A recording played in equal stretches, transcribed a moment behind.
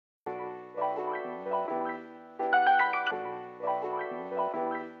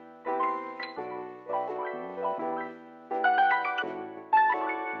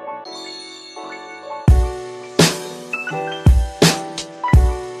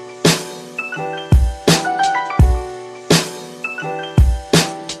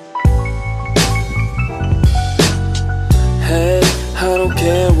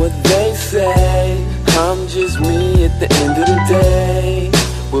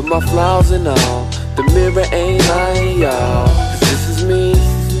with my flaws and all. The mirror ain't lying, y'all. 'Cause this is me,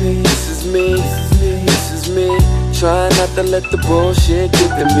 this is me, this is me. Try not to let the bullshit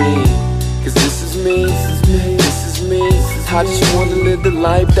get to me. 'Cause this is me, this is me. I just wanna live the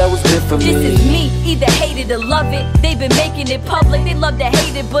life that was meant for me. This is me, either hate it or love it. They've been making it public, they love to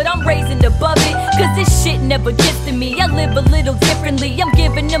hate it, but I'm raising above it. 'Cause this shit never gets to me. I live a little differently, I'm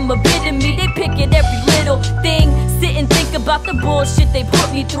giving them a bit of me. They pick at every little thing. Sit and think about the bullshit they put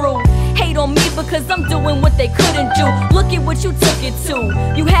me through. Hate on me because I'm doing what they couldn't do. Look at what you took it to.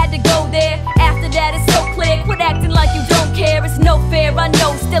 You had to go there, after that it's so clear. Quit acting like you don't care, it's no fair, I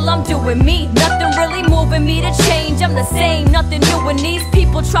know. Still I'm doing me, nothing really moving me to change. I'm the same, nothing new when these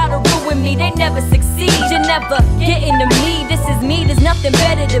people try to ruin me. They never succeed, you're never getting to me. This is me, there's nothing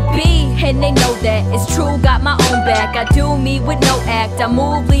better to be. And they know that, it's true, got my own back. I do me with no act, I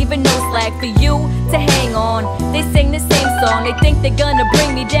move leaving no slack for you to hang on. They sing the same song, they think they're gonna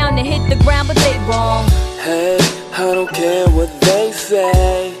bring me down and hit the ground, but they wrong. Hey, I don't care what they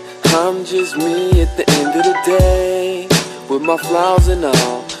say, I'm just me at the end of the day. With my flaws and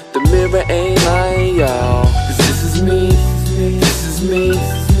all, the mirror ain't lying, y'all. 'Cause this is me, this is me,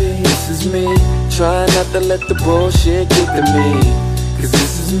 this is me. Try not to let the bullshit get to me. 'Cause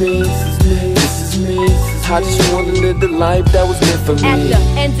this is me, this is me. I just wanna live the life that was meant for me. At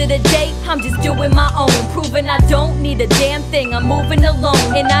the end of the day, I'm just doing my own, proving I don't need a damn thing, I'm moving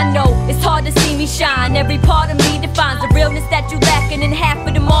alone. And I know it's hard to see me shine. Every part of me defines the realness that you lacking, and half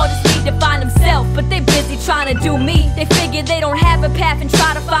of them all just need to find themselves. But they busy trying to do me. They figure they don't have a path and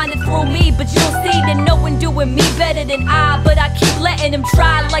try to find it through me. But you'll see that no one doing me better than I. But I keep letting them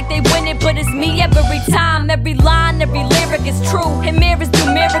try like they win it, but it's me every time. Every line, every lyric is true, and mirrors do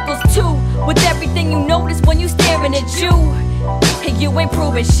miracles too. With everything you notice when you staring at you, and you ain't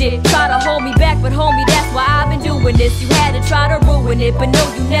proving shit. Try to hold me back, but homie, that's why I've been doing this. You had to try to ruin it, but no,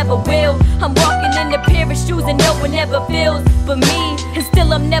 you never will. I'm walking in a pair of shoes and no one ever feels but me. And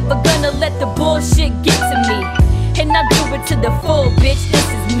still I'm never gonna let the bullshit get to me. And I do it to the full, bitch, this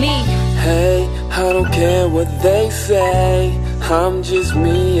is me. Hey, I don't care what they say, I'm just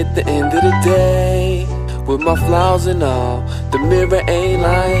me at the end of the day. With my flaws and all, the mirror ain't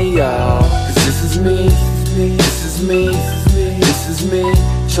lying, y'all. 'Cause this is me, this is me, this is me.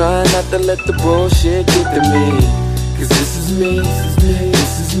 Try not to let the bullshit get to me. 'Cause this is me,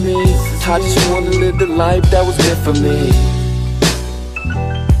 this is me. I just wanna live the life that was meant for me.